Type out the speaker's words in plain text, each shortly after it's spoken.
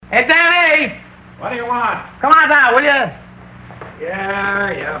Hey, Danny! What do you want? Come on down, will you?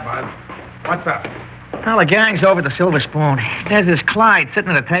 Yeah, Bud. What's up? Well, the gang's over at the Silver Spoon. There's this Clyde sitting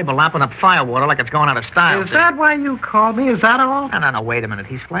at a table lapping up firewater like it's going out of style. Is that why you called me? Is that all? No, wait a minute.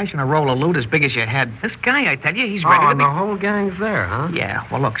 He's flashing a roll of loot as big as your head. This guy, I tell you, he's ready to be... the whole gang's there, huh? Yeah,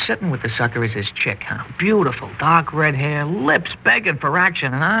 well, look, sitting with the sucker is his chick, huh? Beautiful, dark red hair, lips begging for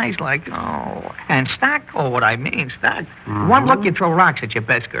action, and eyes like, oh... And stacked, oh, what I mean, stacked. Mm-hmm. One look, you throw rocks at your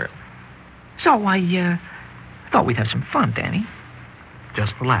best girl. So I thought we'd have some fun, Danny.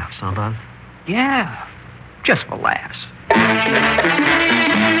 Just for laughs, huh, Bud? Yeah, just for laughs.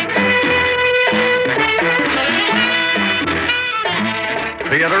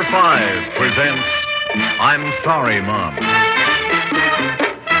 Theater 5 presents I'm Sorry, Mom.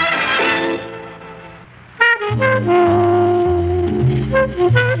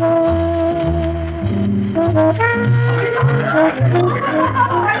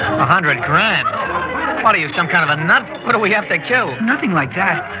 $100,000. What are you, some kind of a nut? What do we have to kill? Nothing like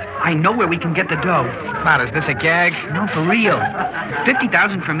that. I know where we can get the dough. Cloud, is this a gag? No, for real.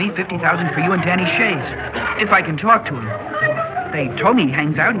 50,000 for me, 50,000 for you and Danny Shays. If I can talk to him. They told me he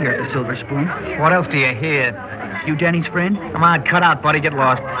hangs out here at the Silver Spoon. What else do you hear? You Danny's friend? Come on, cut out, buddy. Get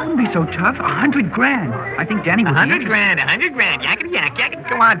lost. Wouldn't be so tough. $100,000. I think Danny would be $100,000. Yakety yak.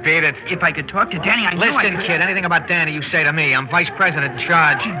 Come on, beat it. If I could talk to Danny, I know Listen, kid, anything about Danny you say to me. I'm vice president in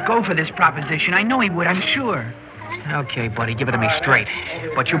charge. He'd go for this proposition. I know he would, I'm sure. Okay, buddy, give it to me straight.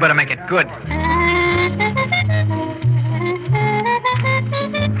 But you better make it good.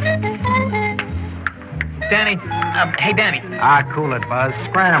 Danny. Hey, Danny. Cool it, Buzz.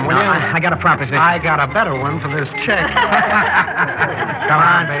 Scram, will No, you? I got a proposition. I got a better one for this chick. Come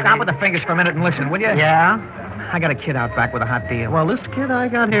on, baby. stop with the fingers for a minute and listen, will you? Yeah? I got a kid out back with a hot deal. Well, this kid I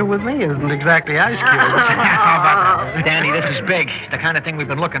got here with me isn't exactly ice cube. How about that? Danny, this is big. The kind of thing we've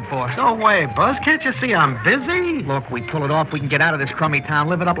been looking for. No way, Buzz. Can't you see I'm busy? Look, we pull it off, we can get out of this crummy town,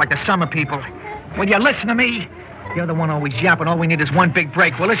 live it up like the summer people. Will you listen to me? You're the one always yapping. All we need is one big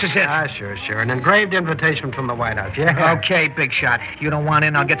break. Well, this is it. Sure. An engraved invitation from the White House, yeah? Okay, big shot. You don't want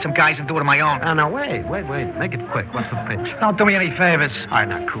in, I'll get some guys and do it on my own. No, wait. Make it quick. What's the pitch? Don't do me any favors. All right,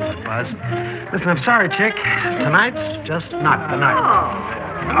 now, cool it, Buzz. Listen, I'm sorry, chick. Tonight's just not the night.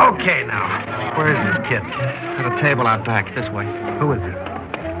 Okay, now. Where is this kid? At a table out back, this way. Who is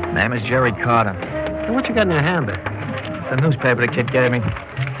it? Name is Jerry Carter. Hey, what you got in your hand there? It's the newspaper the kid gave me.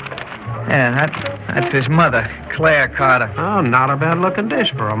 Yeah, that's his mother, Claire Carter. Oh, not a bad-looking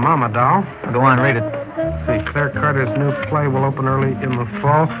dish for a mama doll. Go on, read it. See, Claire Carter's new play will open early in the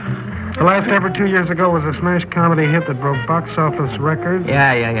fall. The last ever 2 years ago was a smash comedy hit that broke box office records.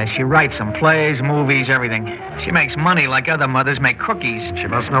 Yeah. She writes some plays, movies, everything. She makes money like other mothers make cookies. She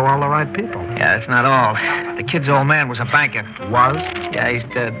must know all the right people. Yeah, that's not all. The kid's old man was a banker. Was? Yeah, he's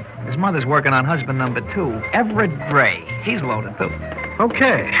dead. His mother's working on husband number 2, Everett Gray. He's loaded, too.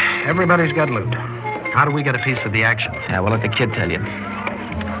 Okay, everybody's got loot. How do we get a piece of the action? Yeah, we'll let the kid tell you.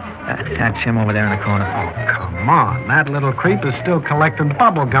 That's him over there in the corner. Oh, come on. That little creep is still collecting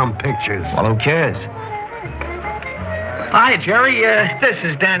bubblegum pictures. Well, who cares? Hi, Jerry. This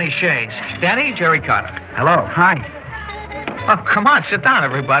is Danny Shays. Danny, Jerry Carter. Hello. Hi. Oh, come on, sit down,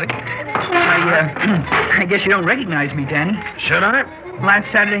 everybody. I guess you don't recognize me, Danny. Should I?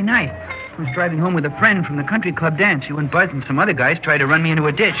 Last Saturday night, I was driving home with a friend from the country club dance. You and Buzz and some other guys tried to run me into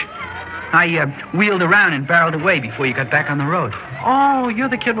a ditch. I wheeled around and barreled away before you got back on the road. Oh, you're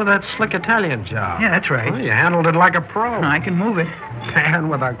the kid with that slick Italian job. Yeah, that's right. Well, you handled it like a pro. I can move it. Man,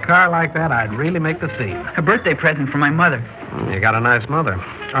 with a car like that, I'd really make the scene. A birthday present for my mother. You got a nice mother.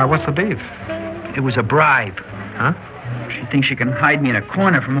 What's the beef? It was a bribe. Huh? She thinks she can hide me in a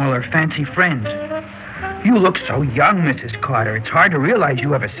corner from all her fancy friends. You look so young, Mrs. Carter. It's hard to realize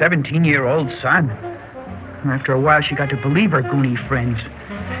you have a 17-year-old son. After a while, she got to believe her goony friends.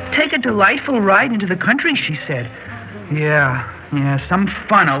 Take a delightful ride into the country, she said. Yeah, some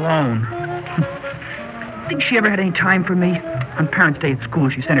fun alone. Think she ever had any time for me? On Parents' Day at school,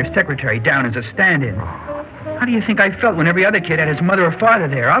 she sent her secretary down as a stand-in. How do you think I felt when every other kid had his mother or father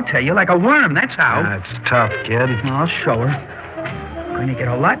there? I'll tell you, like a worm, that's how. That's tough, kid. I'll show her. Going to get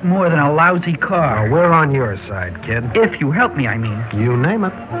a lot more than a lousy car. Well, we're on your side, kid. If you help me, I mean. You name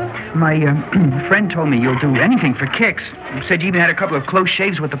it. My friend told me you'll do anything for kicks. You said you even had a couple of close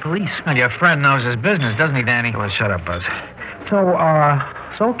shaves with the police. Well, your friend knows his business, doesn't he, Danny? Well, shut up, Buzz. So,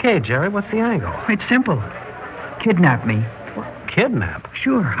 okay, Jerry, what's the angle? It's simple. Kidnap me. Kidnap?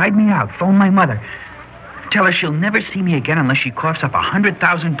 Sure, hide me out. Phone my mother. Tell her she'll never see me again unless she coughs up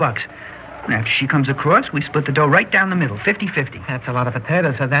 $100,000. And after she comes across, we split the dough right down the middle, 50-50. That's a lot of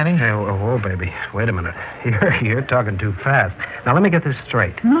potatoes, huh, Danny? Hey, whoa, baby. Wait a minute. You're talking too fast. Now, let me get this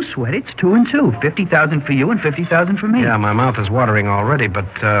straight. No sweat, it's 2 and 2. 50,000 for you and 50,000 for me. Yeah, my mouth is watering already, but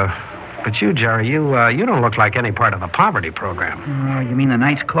you, Jerry, you don't look like any part of the poverty program. Oh, you mean the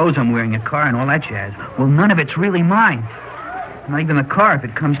nice clothes I'm wearing, a car, and all that jazz? Well, none of it's really mine. Not even the car, if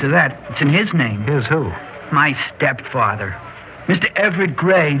it comes to that. It's in his name. His who? My stepfather. Mr. Everett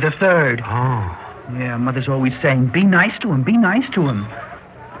Gray III. Oh. Yeah, Mother's always saying, be nice to him, be nice to him.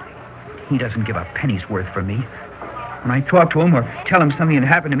 He doesn't give a penny's worth for me. When I talk to him or tell him something that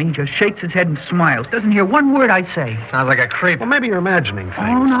happened to me, he just shakes his head and smiles. Doesn't hear one word I say. Sounds like a creep. Well, maybe you're imagining things.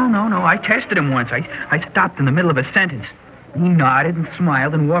 Oh, no. I tested him once. I stopped in the middle of a sentence. He nodded and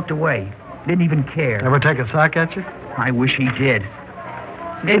smiled and walked away. Didn't even care. Ever take a sock at you? I wish he did.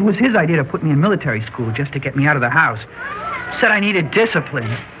 It was his idea to put me in military school just to get me out of the house. Said I needed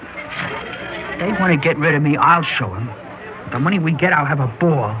discipline. They want to get rid of me, I'll show them. The money we get, I'll have a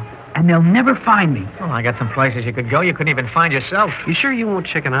ball. And they'll never find me. Well, I got some places you could go you couldn't even find yourself. You sure you won't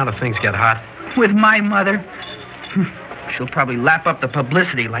chicken out if things get hot? With my mother? She'll probably lap up the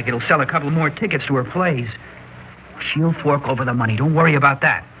publicity like it'll sell a couple more tickets to her plays. She'll fork over the money. Don't worry about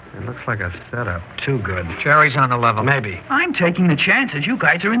that. It looks like a setup. Too good. Jerry's on the level. Maybe. I'm taking the chances. You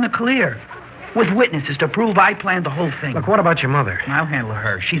guys are in the clear. With witnesses to prove I planned the whole thing. Look, what about your mother? I'll handle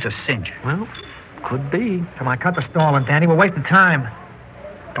her. She's a cinch. Well, could be. Come on, cut the stalling, Danny. We're wasting time.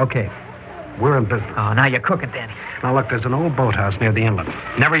 Okay. We're in business. Oh, now you're cooking, Danny. Now, look, there's an old boathouse near the inlet.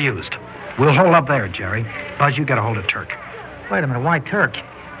 Never used. We'll hold up there, Jerry. Buzz, you get a hold of Turk. Wait a minute, why Turk?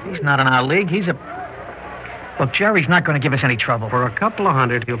 He's not in our league. He's a... Look, Jerry's not going to give us any trouble. For a couple of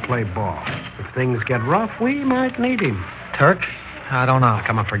hundred, he'll play ball. If things get rough, we might need him. Turk? I don't know.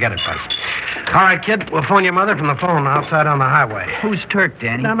 Come on, forget it, Buzz. All right, kid, we'll phone your mother from the phone outside on the highway. Who's Turk,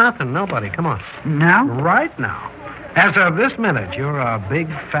 Danny? No, nothing. Nobody. Come on. Now? Right now. As of this minute, you're a big,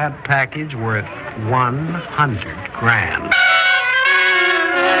 fat package worth $100,000.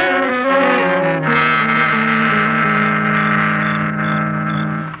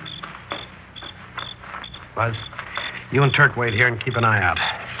 Buzz, you and Turk wait here and keep an eye out.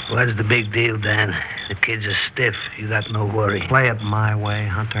 What's the big deal, Dan? The kids are stiff. You got no worry. Play it my way,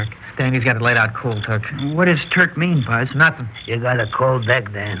 huh, Turk? Danny's got it laid out cool, Turk. What does Turk mean, Buzz? Nothing. You got a cold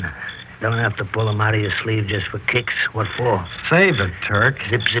deck, Dan. Don't have to pull them out of your sleeve just for kicks. What for? Save it, Turk.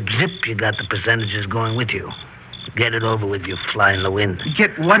 Zip, zip, zip. You got the percentages going with you. Get it over with, you fly in the wind.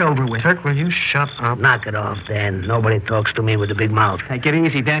 Get what over with? Turk, will you shut up? Knock it off, Dan. Nobody talks to me with a big mouth. Take it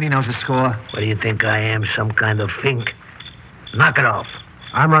easy. Danny knows the score. What do you think I am, some kind of fink? Knock it off.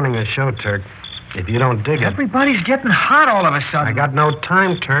 I'm running the show, Turk. If you don't dig it... Everybody's getting hot all of a sudden. I got no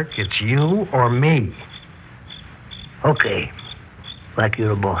time, Turk. It's you or me. Okay. Like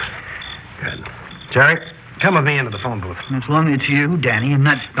you're a boss. Good. Jerry, come with me into the phone booth. As long as it's you, Danny, and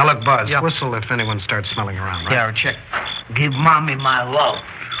not... Now, look, Buzz, Yeah. whistle if anyone starts smelling around, right? Yeah, check. Give Mommy my love.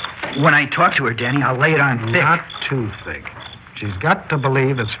 When I talk to her, Danny, I'll lay it on thick. Not too thick. She's got to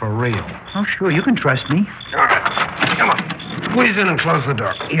believe it's for real. Oh, sure, you can trust me. All right. Come on. Squeeze in and close the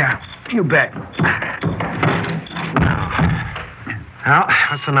door. Yeah, you bet. Al,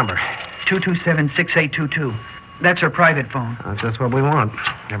 what's the number? 227-6822. That's her private phone. That's just what we want.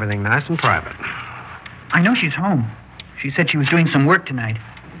 Everything nice and private. I know she's home. She said she was doing some work tonight.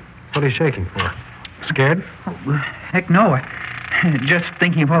 What are you shaking for? Scared? Oh, heck no. Just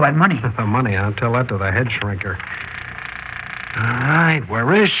thinking of all that money. The money, I'll tell that to the head shrinker. All right,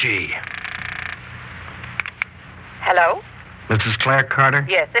 where is she? Hello? Mrs. Claire Carter?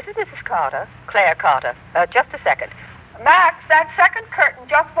 Yes, this is Mrs. Carter. Claire Carter. Just a second. Max, that second curtain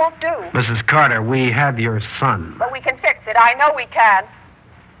just won't do. Mrs. Carter, we have your son. But we can fix it. I know we can.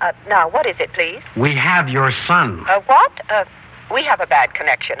 Now, what is it, please? We have your son. What? We have a bad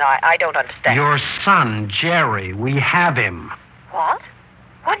connection. I don't understand. Your son, Jerry. We have him. What?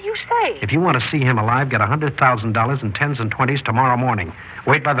 What do you say? If you want to see him alive, get $100,000 in 10s and 20s tomorrow morning.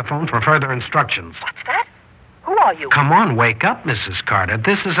 Wait by the phone for further instructions. What's that? Who are you? Come on, wake up, Mrs. Carter.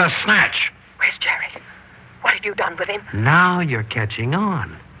 This is a snatch. Where's Jerry? What have you done with him? Now you're catching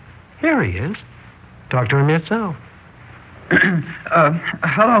on. Here he is. Talk to him yourself.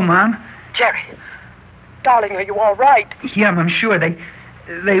 Hello, Mom. Jerry. Darling, are you all right? Yeah, I'm sure.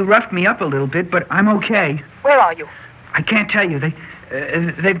 They roughed me up a little bit, but I'm okay. Where are you? I can't tell you.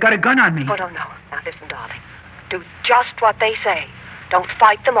 They've got a gun on me. Oh, no. Now, listen, darling. Do just what they say. Don't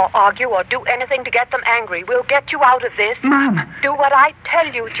fight them or argue or do anything to get them angry. We'll get you out of this. Mom. Do what I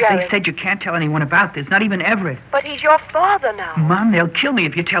tell you, Jerry. They said you can't tell anyone about this, not even Everett. But he's your father now. Mom, they'll kill me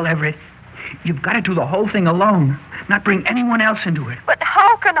if you tell Everett. You've got to do the whole thing alone, not bring anyone else into it. But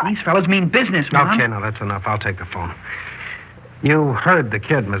how can I? These fellows mean business, Mom. Okay, now that's enough. I'll take the phone. You heard the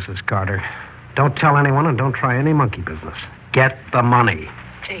kid, Mrs. Carter. Don't tell anyone and don't try any monkey business. Get the money.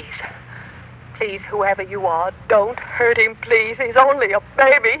 Please. Please, whoever you are, don't hurt him, please. He's only a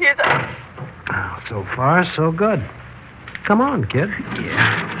baby. He's a... Oh, so far, so good. Come on, kid.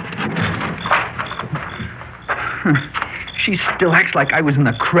 She still acts like I was in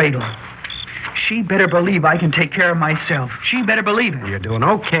the cradle. She better believe I can take care of myself. She better believe it. You're doing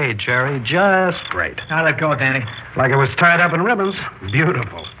okay, Jerry. Just great. Now let go, Danny. Like it was tied up in ribbons.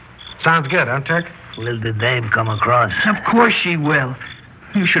 Beautiful. Sounds good, huh, Turk? Will the dame come across? Of course she will.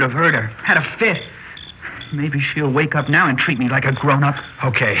 You should have heard her. Had a fit. Maybe she'll wake up now and treat me like a grown-up.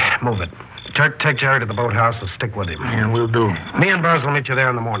 Okay, move it. Turk, take Jerry to the boathouse and stick with him. Yeah, will do. Me and Buzz will meet you there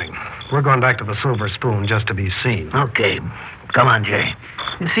in the morning. We're going back to the Silver Spoon just to be seen. Okay. Come on, Jerry.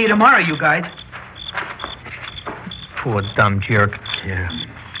 See you tomorrow, you guys. Poor dumb jerk. Yeah,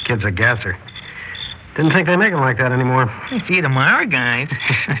 kid's a gasser. Didn't think they make him like that anymore. See you tomorrow, guys.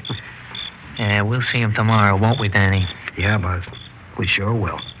 Yeah, we'll see him tomorrow, won't we, Danny? Yeah, Buzz. We sure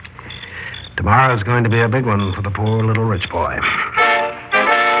will. Tomorrow's going to be a big one for the poor little rich boy.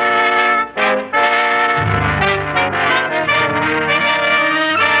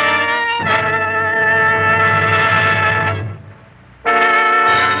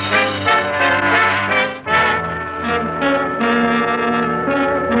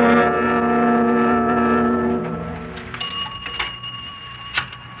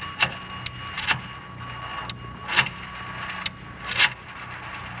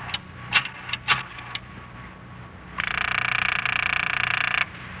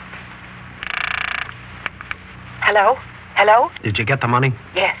 Hello? Hello? Did you get the money?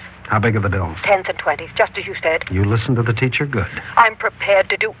 Yes. How big are the bills? 10s and 20s, just as you said. You listened to the teacher? Good. I'm prepared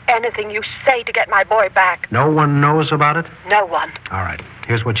to do anything you say to get my boy back. No one knows about it? No one. All right.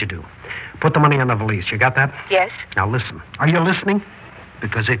 Here's what you do. Put the money in the valise. You got that? Yes? Now listen. Are you listening?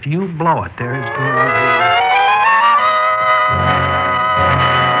 Because if you blow it, there is going to be...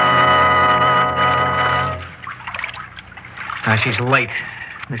 Now, she's late.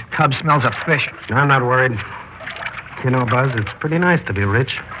 This tub smells of fish. I'm not worried. You know, Buzz, it's pretty nice to be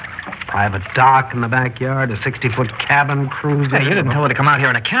rich. Private dock in the backyard, a 60-foot cabin cruiser. Hey, you didn't tell her to come out here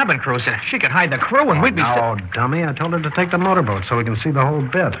in a cabin cruiser. She could hide the crew and we'd be... No, dummy. I told her to take the motorboat so we can see the whole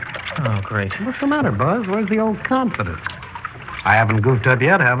bit. Oh, great. What's the matter, Buzz? Where's the old confidence? I haven't goofed up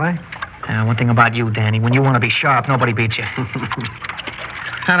yet, have I? One thing about you, Danny. When you want to be sharp, nobody beats you.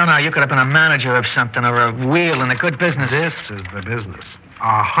 I don't know. You could have been a manager of something or a wheel in a good business. This is the business.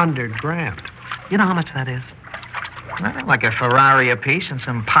 $100,000. You know how much that is? Like a Ferrari apiece and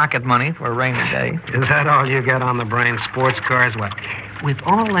some pocket money for a rainy day. Is that all you got on the brain? Sports cars? What? With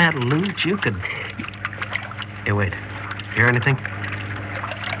all that loot, you could... Hey, wait. Hear anything?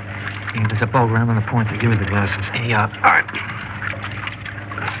 Yeah, there's a boat around the point. Give me the glasses. Yeah. All right.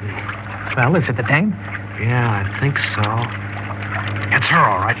 Well, is it the dame? Yeah, I think so. It's her,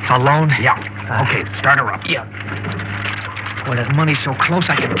 all right. Alone? Yeah. Okay, start her up. Yeah. Boy, that money's so close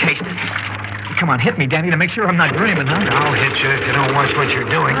I can taste it. Come on, hit me, Danny, to make sure I'm not dreaming, huh? I'll hit you if you don't watch what you're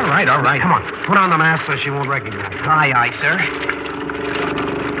doing. All right, all right. Come on, put on the mask so she won't recognize you. Aye, aye, sir.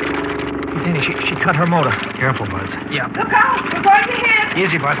 Danny, she cut her motor. Careful, Buzz. Yeah. Look out! We're going to hit!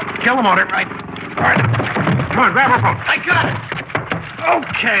 Easy, Buzz. Kill the motor. Right. All right. Come on, grab her phone. I got it.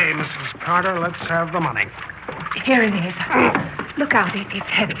 Okay, Mrs. Carter, let's have the money. Here it is. Look out, it's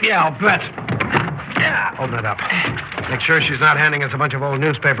heavy. Yeah, I'll bet. Yeah. Open it up. Make sure she's not handing us a bunch of old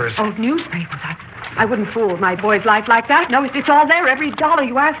newspapers. Old newspapers? I wouldn't fool my boy's life like that. No, it's all there, every dollar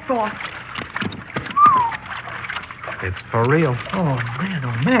you asked for. It's for real. Oh,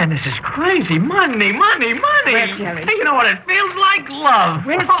 man, this is crazy. Money, money, money. Where's Jerry? Hey, you know what it feels like? Love.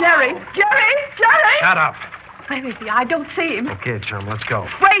 Where's Jerry? Jerry! Jerry! Shut up. Where is he? I don't see him. Okay, chum, let's go.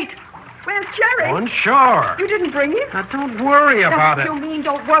 Wait! Where's Jerry? On shore. You didn't bring him? Now, don't worry about it. You mean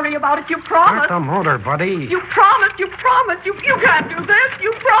don't worry about it? You Start promised. the motor, buddy. You promised. You promised. You can't do this.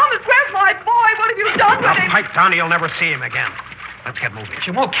 You promised. Where's my boy? What have you done with Now, him? pipe down, you'll never see him again. Let's get moving. She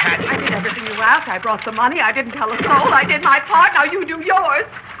won't catch I did everything you asked. I brought the money. I didn't tell a soul. I did my part. Now you do yours.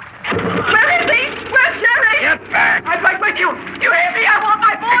 Where is he? Where's Jerry? Get back. I'm right with you. You hear me? I want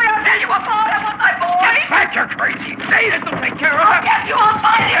my boy. I'll tell you what for. I want my boy. Get back, you're crazy. Say this will take care of I'll it. get you on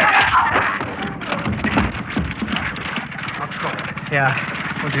money. Let's go. Yeah.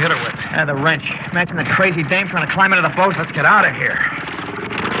 What'd you hit her with? The wrench. Imagine the crazy dame trying to climb into the boat. Let's get out of here.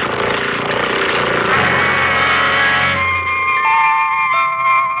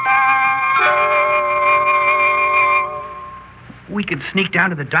 We could sneak down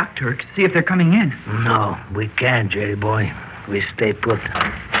to the dock, Turk, see if they're coming in. No, we can't, Jerry boy. We stay put.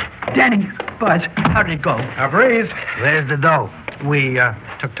 Danny, Buzz, how did it go? A breeze. Where's the dough? We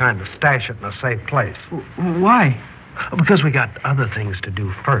took time to stash it in a safe place. Why? Because we got other things to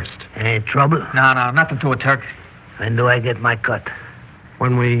do first. Any trouble? No, nothing to it, Turk. When do I get my cut?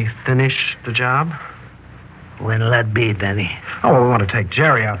 When we finish the job? When'll that be, Danny? Oh, well, we want to take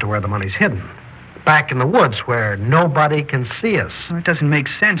Jerry out to where the money's hidden. Back in the woods where nobody can see us. Well, it doesn't make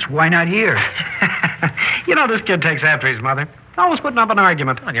sense. Why not here? You know, this kid takes after his mother. Always putting up an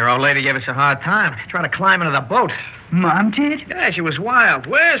argument. Well, your old lady gave us a hard time. Trying to climb into the boat. Mom did? Yeah, she was wild.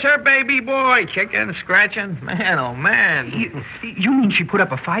 Where's her baby boy? Kicking, scratching. Man, oh, man. You mean she put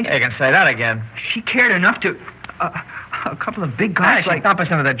up a fight? Yeah, you can say that again. She cared enough to... a couple of big guys She'd dump us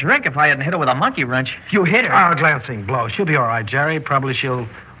into the drink if I hadn't hit her with a monkey wrench. You hit her? Oh, a glancing blow. She'll be all right, Jerry. Probably she'll...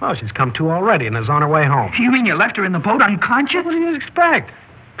 Well, she's come to already and is on her way home. You mean you left her in the boat unconscious? What do you expect?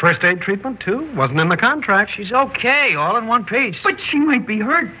 First aid treatment, too. Wasn't in the contract. She's okay, all in one piece. But she might be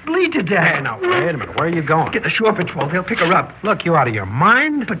hurt, bleed to death. Hey, now, wait a minute. Where are you going? Get the shore patrol. They'll pick her up. Look, you out of your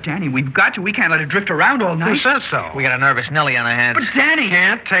mind? But, Danny, we've got to. We can't let her drift around all night. Who says so? We got a nervous Nellie on our hands. But, Danny...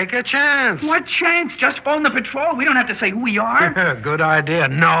 Can't take a chance. What chance? Just phone the patrol. We don't have to say who we are. Good idea.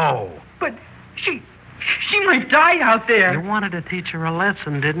 No. But she might die out there. You wanted to teach her a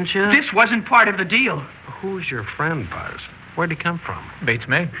lesson, didn't you? This wasn't part of the deal. Who's your friend, Buzz? Where'd he come from? Beats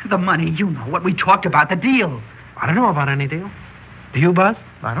me. The money, you know, what we talked about, the deal. I don't know about any deal. Do you, Buzz?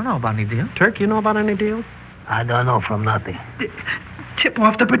 I don't know about any deal. Turk, you know about any deal? I don't know from nothing. Tip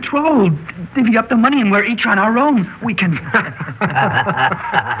off the patrol. Divvy up the money and we're each on our own. We can... We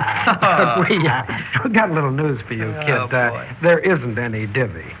got a little news for you, kid. Oh, boy. There isn't any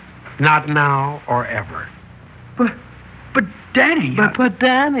divvy. Not now or ever. But Danny... But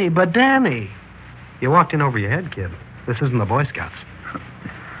Danny. You walked in over your head, kid. This isn't the Boy Scouts.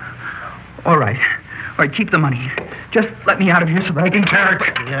 All right, keep the money. Just let me out of here so that I can... Turk!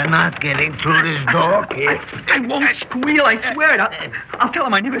 You're not getting through this door, kid. I won't squeal, I swear it. I'll tell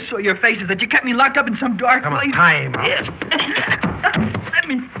him I never saw your faces, that you kept me locked up in some dark Come on, place. time out. Yes. Let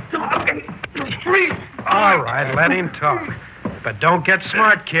me talk. Please. All right, let him talk. But don't get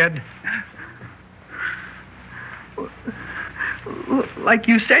smart, kid. Like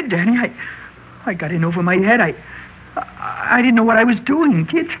you said, Danny, I got in over my head. I didn't know what I was doing.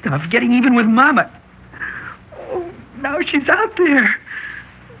 Kid stuff, getting even with Mama. Oh, now she's out there.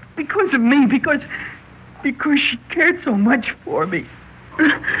 Because of me, because she cared so much for me.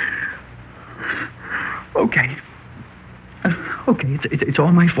 Okay, it's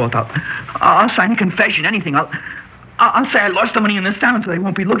all my fault. I'll sign a confession, anything. I'll say I lost the money in this town so they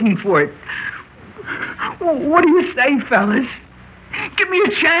won't be looking for it. What do you say, fellas? Give me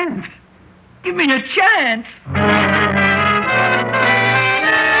a chance. Give me a chance.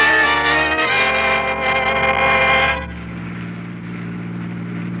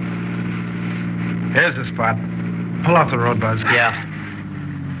 Here's the spot. Pull off the road, Buzz. Yeah.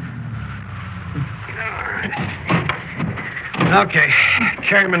 Okay.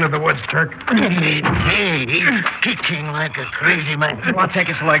 Carry him into the woods, Turk. Hey, he's kicking like a crazy man. Come on, take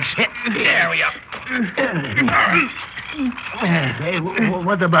his legs. There we are. Hey,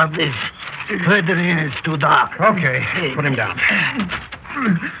 what about this? Further in, it's too dark. Okay. Put him down.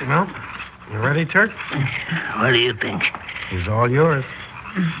 Well, you ready, Turk? What do you think? He's all yours.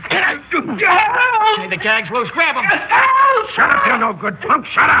 Hey, the gag's loose. Grab him. Shut up, you no good punk.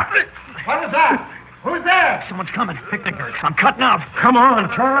 Shut up. What is that? Who's there? Someone's coming. Picnickers. I'm cutting out. Come on,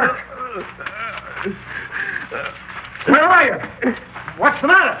 Turk. Where are you? What's the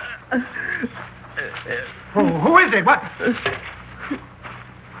matter? Who is it? What?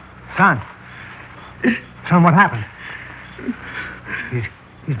 Son, what happened?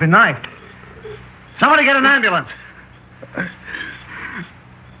 He's been knifed. Somebody get an ambulance.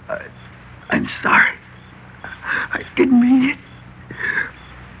 I'm sorry. I didn't mean it.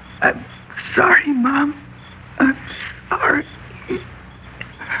 I'm sorry, Mom. I'm sorry.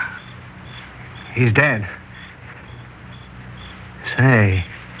 He's dead. Say,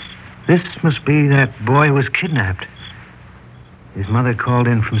 this must be that boy who was kidnapped. His mother called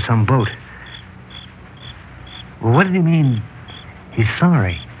in from some boat. Well, what did he mean? He's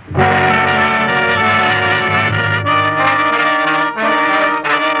sorry.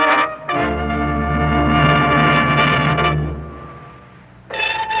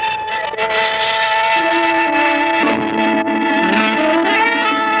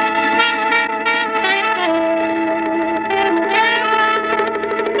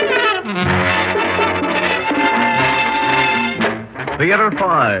 Theater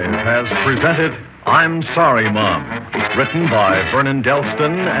 5 has presented I'm Sorry, Mom, written by Vernon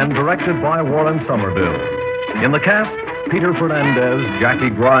Delston and directed by Warren Somerville. In the cast, Peter Fernandez, Jackie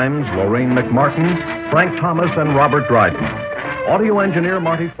Grimes, Lorraine McMartin, Frank Thomas, and Robert Dryden. Audio engineer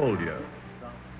Marty Folger.